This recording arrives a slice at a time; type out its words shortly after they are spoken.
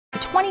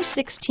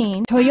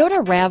2016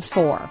 Toyota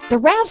RAV4.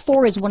 The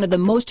RAV4 is one of the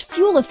most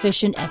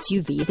fuel-efficient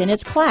SUVs in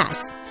its class.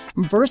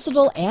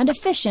 Versatile and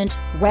efficient,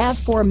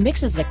 RAV4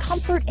 mixes the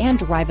comfort and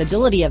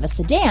drivability of a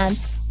sedan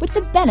with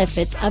the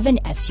benefits of an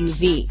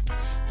SUV.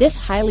 This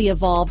highly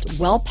evolved,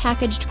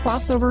 well-packaged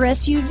crossover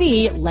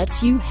SUV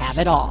lets you have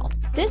it all.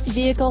 This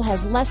vehicle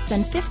has less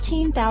than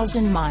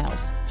 15,000 miles.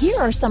 Here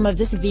are some of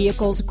this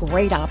vehicle's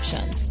great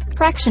options: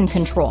 traction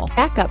control,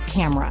 backup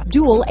camera,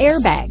 dual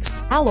airbags,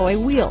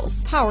 alloy wheels,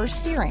 power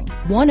steering,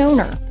 one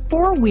owner,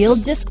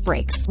 four-wheel disc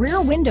brakes,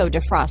 rear window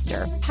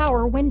defroster,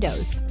 power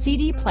windows,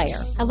 CD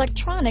player,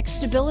 electronic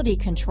stability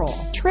control,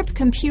 trip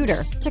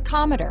computer,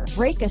 tachometer,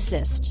 brake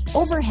assist,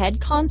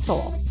 overhead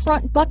console,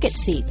 front bucket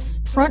seats,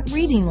 front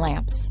reading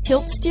lamps,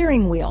 tilt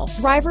steering wheel,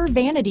 driver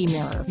vanity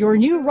mirror. Your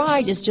new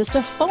ride is just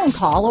a phone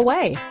call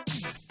away.